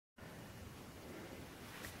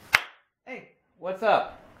What's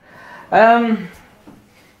up? You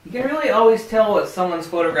can really always tell what someone's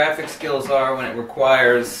photographic skills are when it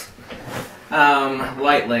requires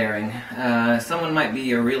light layering. Someone might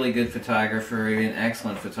be a really good photographer, or an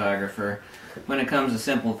excellent photographer when it comes to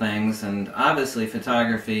simple things, and obviously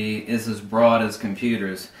photography is as broad as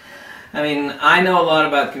computers. I mean, I know a lot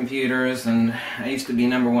about computers, and I used to be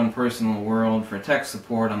 #1 person in the world for tech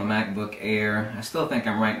support on the MacBook Air. I still think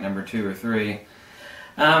I'm ranked number 2 or 3.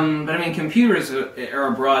 But I mean, computers are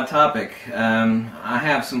a broad topic. I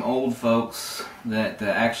have some old folks that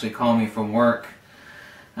actually call me from work,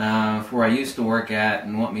 where I used to work at,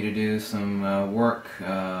 and want me to do some work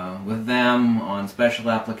with them on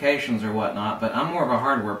special applications or whatnot. But I'm more of a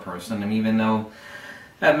hardware person, and even though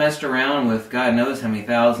I've messed around with God knows how many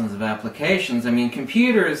thousands of applications, I mean,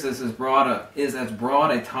 computers is as broad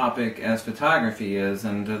a topic as photography is,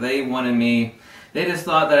 and they wanted me. They just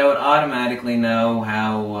thought that I would automatically know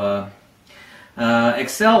how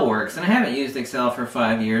Excel works, and I haven't used Excel for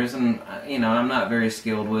 5 years, and I'm not very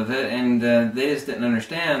skilled with it, and they just didn't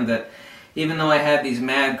understand that even though I had these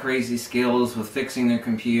mad crazy skills with fixing their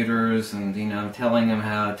computers and telling them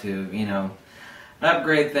how to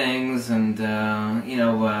upgrade things and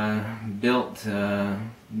built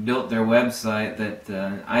their website,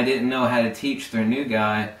 that I didn't know how to teach their new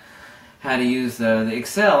guy how to use the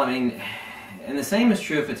Excel. I mean. And the same is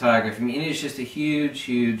true of photography. I mean, it's just a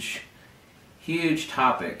huge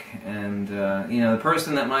topic. And, the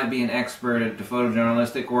person that might be an expert at the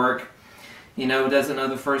photojournalistic work, doesn't know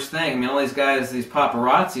the first thing. I mean, all these guys, these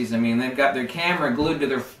paparazzis, I mean, they've got their camera glued to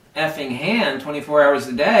their effing hand 24 hours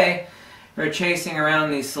a day. They're chasing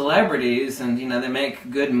around these celebrities, and, they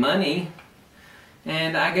make good money.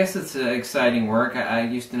 And I guess it's exciting work. I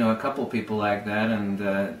used to know a couple people like that, and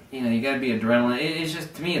you got to be adrenaline. It's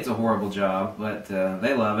just, to me, it's a horrible job, but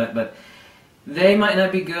they love it. But they might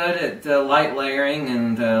not be good at light layering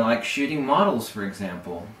and like shooting models, for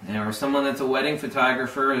example, or someone that's a wedding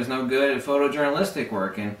photographer is no good at photojournalistic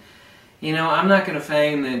work. And I'm not going to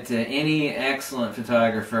feign that any excellent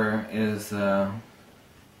photographer is,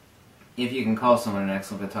 if you can call someone an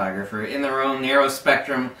excellent photographer, in their own narrow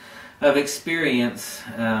spectrum of experience,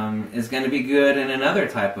 is going to be good in another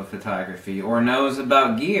type of photography or knows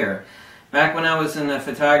about gear. Back when I was in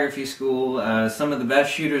photography school, some of the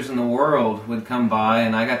best shooters in the world would come by,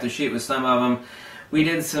 and I got to shoot with some of them. We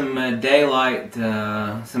did some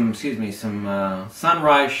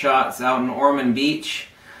sunrise shots out in Ormond Beach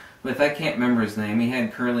with, I can't remember his name. He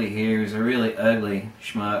had curly hair. He was a really ugly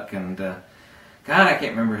schmuck, and God, I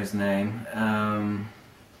can't remember his name.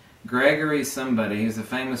 Gregory somebody. He was a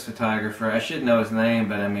famous photographer. I should know his name,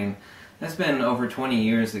 but I mean, that's been over 20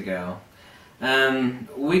 years ago.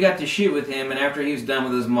 We got to shoot with him, and after he was done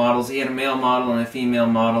with his models, he had a male model and a female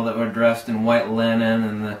model that were dressed in white linen,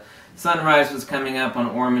 and the sunrise was coming up on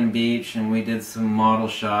Ormond Beach, and we did some model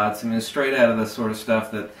shots. I mean, it was straight out of the sort of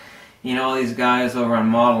stuff that, all these guys over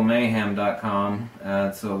on modelmayhem.com,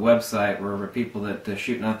 it's a website where people that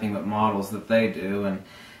shoot nothing but models that they do, and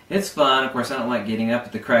it's fun. Of course, I don't like getting up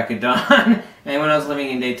at the crack of dawn. And when I was living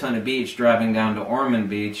in Daytona Beach, driving down to Ormond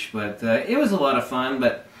Beach, but it was a lot of fun.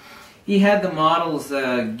 But he had the models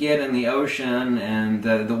get in the ocean, and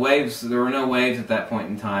the waves, there were no waves at that point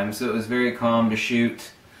in time, so it was very calm to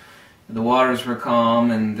shoot. The waters were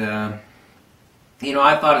calm, and I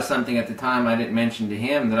thought of something at the time I didn't mention to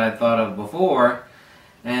him that I'd thought of before,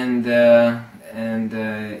 and it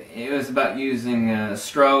was about using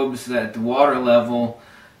strobes at the water level.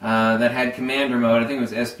 That had commander mode. I think it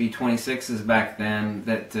was SB-26s back then,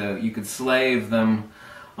 that you could slave them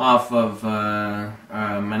off of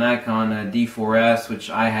my Nikon D4S, which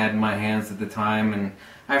I had in my hands at the time, and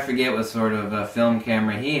I forget what sort of film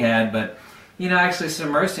camera he had, but actually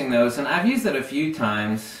submersing those, and I've used it a few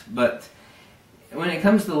times. But when it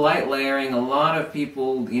comes to light layering, a lot of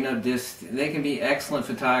people, they can be excellent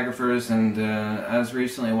photographers, and I was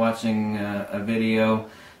recently watching a video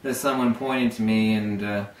that someone pointed to me, and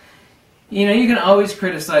you can always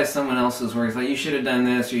criticize someone else's work. It's like, you should have done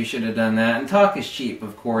this or you should have done that, and talk is cheap,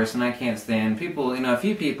 of course, and I can't stand people. A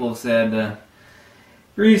few people said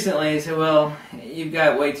recently, said, well, you've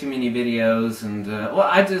got way too many videos, and well,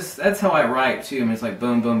 that's how I write too. I mean, it's like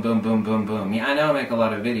boom, boom, boom, boom, boom, boom. Yeah, I know I make a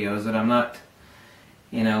lot of videos, but I'm not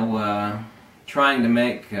trying to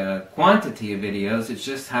make quantity of videos. It's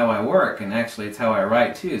just how I work, and actually it's how I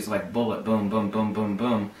write too. It's like bullet, boom, boom, boom, boom,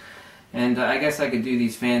 boom. And I guess I could do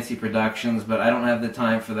these fancy productions, but I don't have the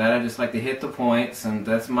time for that. I just like to hit the points, and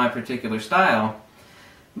that's my particular style.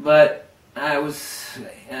 But I was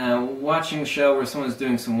watching a show where someone was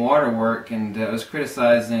doing some water work, and I was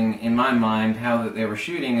criticizing, in my mind, how that they were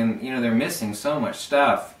shooting, and they're missing so much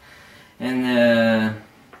stuff. and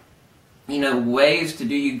you know, ways to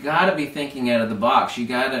do. You got to be thinking out of the box. You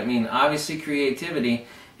got to, I mean, obviously creativity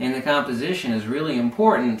in the composition is really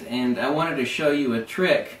important, and I wanted to show you a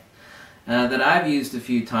trick that I've used a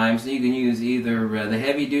few times. You can use either the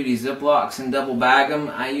heavy-duty Ziplocs and double bag them.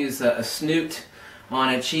 I use a snoot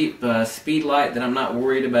on a cheap speed light that I'm not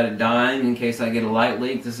worried about it dying in case I get a light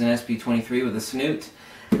leak. This is an SP23 with a snoot.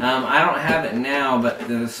 I don't have it now, but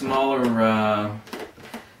the smaller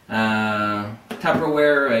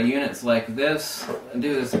Tupperware units like this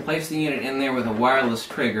do this: place the unit in there with a wireless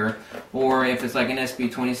trigger, or if it's like an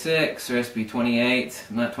SP26 or SP28,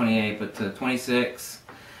 not 28 but 26,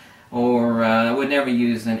 or I would never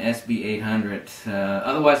use an SB800.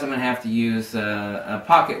 Otherwise I'm going to have to use a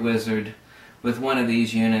Pocket Wizard with one of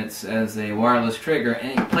these units as a wireless trigger,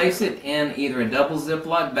 and you place it in either a double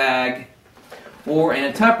Ziploc bag or in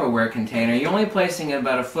a Tupperware container. You're only placing it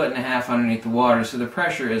about 1.5 feet underneath the water, so the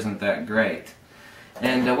pressure isn't that great.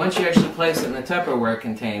 And once you actually place it in the Tupperware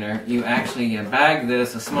container, you actually bag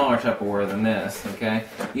this, a smaller Tupperware than this, okay?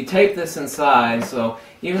 You tape this inside, so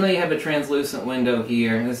even though you have a translucent window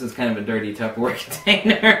here, this is kind of a dirty Tupperware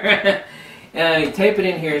container, you tape it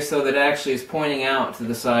in here so that it actually is pointing out to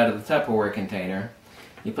the side of the Tupperware container.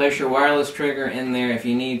 You place your wireless trigger in there if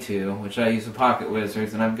you need to, which I use the Pocket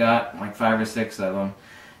Wizards, and I've got like 5 or 6 of them.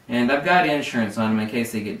 And I've got insurance on them in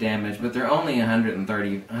case they get damaged, but they're only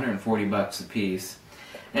 $140 a piece.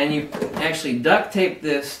 And you actually duct tape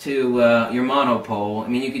this to your monopole. I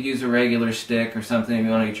mean, you could use a regular stick or something if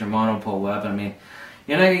you want to get your monopole up. I mean,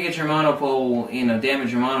 you're not going to get your monopole, you know,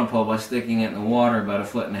 damage your monopole by sticking it in the water about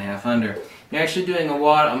 1.5 feet under. You're actually doing a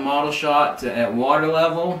model shot at water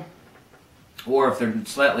level, or if they're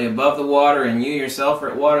slightly above the water and you yourself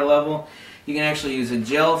are at water level, you can actually use a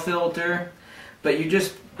gel filter, but you're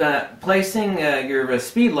just placing your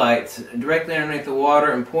speed lights directly underneath the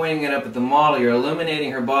water and pointing it up at the model. You're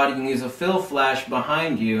illuminating her body. You can use a fill flash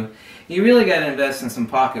behind you. You really got to invest in some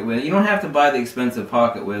Pocket Wizards. You don't have to buy the expensive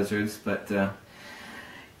Pocket Wizards, but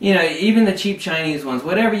you know, even the cheap Chinese ones,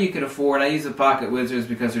 whatever you could afford. I use the Pocket Wizards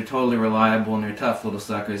because they're totally reliable and they're tough little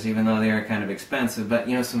suckers, even though they are kind of expensive. But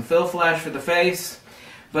you know, some fill flash for the face,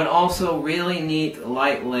 but also really neat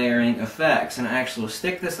light layering effects. And I actually will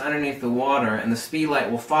stick this underneath the water, and the speed light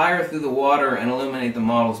will fire through the water and illuminate the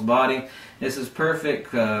model's body. This is perfect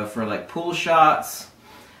for like pool shots,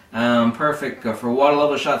 perfect for water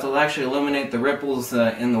level shots. It'll actually illuminate the ripples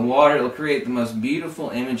in the water. It'll create the most beautiful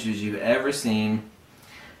images you've ever seen.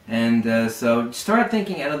 And so start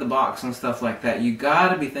thinking out of the box and stuff like that. You got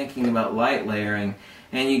to be thinking about light layering,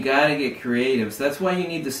 and you got to get creative. So that's why you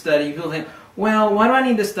need to study. People think, well, why do I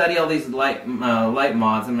need to study all these light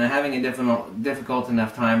mods? I'm having a difficult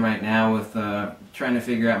enough time right now with trying to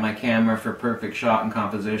figure out my camera for perfect shot and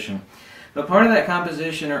composition. But part of that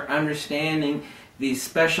composition are understanding these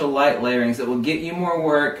special light layerings that will get you more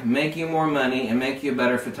work, make you more money, and make you a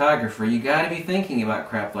better photographer. You got to be thinking about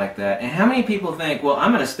crap like that. And how many people think, well,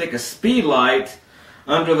 I'm going to stick a speed light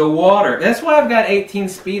under the water? That's why I've got 18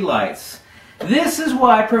 speed lights. This is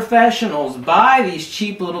why professionals buy these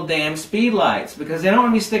cheap little damn speed lights, because they don't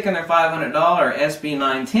want to be sticking their $500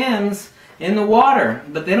 SB910s in the water,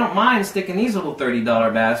 but they don't mind sticking these little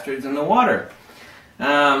 $30 bastards in the water.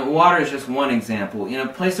 Water is just one example. You know,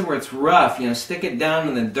 places where it's rough, you know, stick it down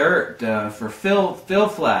in the dirt for fill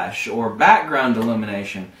flash or background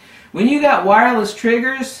illumination. When you got wireless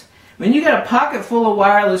triggers, when you got a pocket full of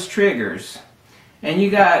wireless triggers, and you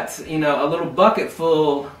got, you know, a little bucket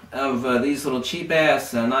full of these little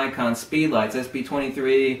cheap-ass Nikon speed lights,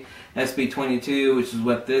 SP23, SP22, which is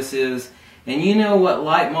what this is, and you know what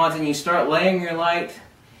light mods, and you start laying your light,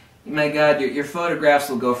 my God, your photographs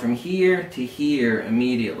will go from here to here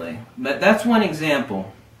immediately. But that's one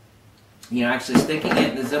example. You know, actually sticking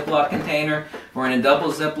it in a Ziploc container or in a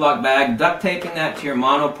double Ziploc bag, duct taping that to your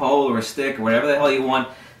monopole or a stick or whatever the hell you want,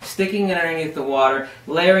 sticking it underneath the water,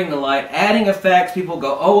 layering the light, adding effects. People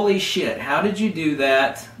go, holy shit, how did you do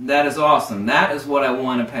that? That is awesome. That is what I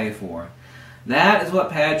want to pay for. That is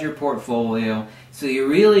what pads your portfolio. So you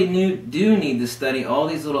really do need to study all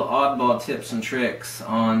these little oddball tips and tricks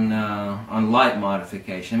on light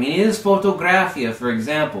modification. I mean, it is photographia, for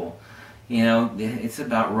example. You know, it's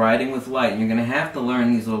about writing with light. You're going to have to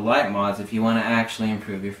learn these little light mods if you want to actually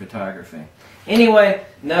improve your photography. Anyway,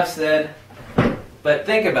 enough said. But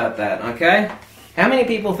think about that, okay? How many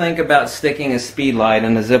people think about sticking a speed light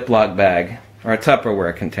in a Ziploc bag or a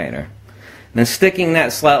Tupperware container, then sticking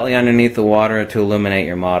that slightly underneath the water to illuminate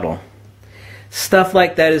your model? Stuff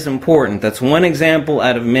like that is important. That's one example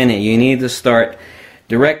out of many. You need to start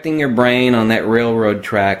directing your brain on that railroad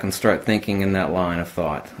track and start thinking in that line of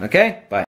thought. Okay? Bye.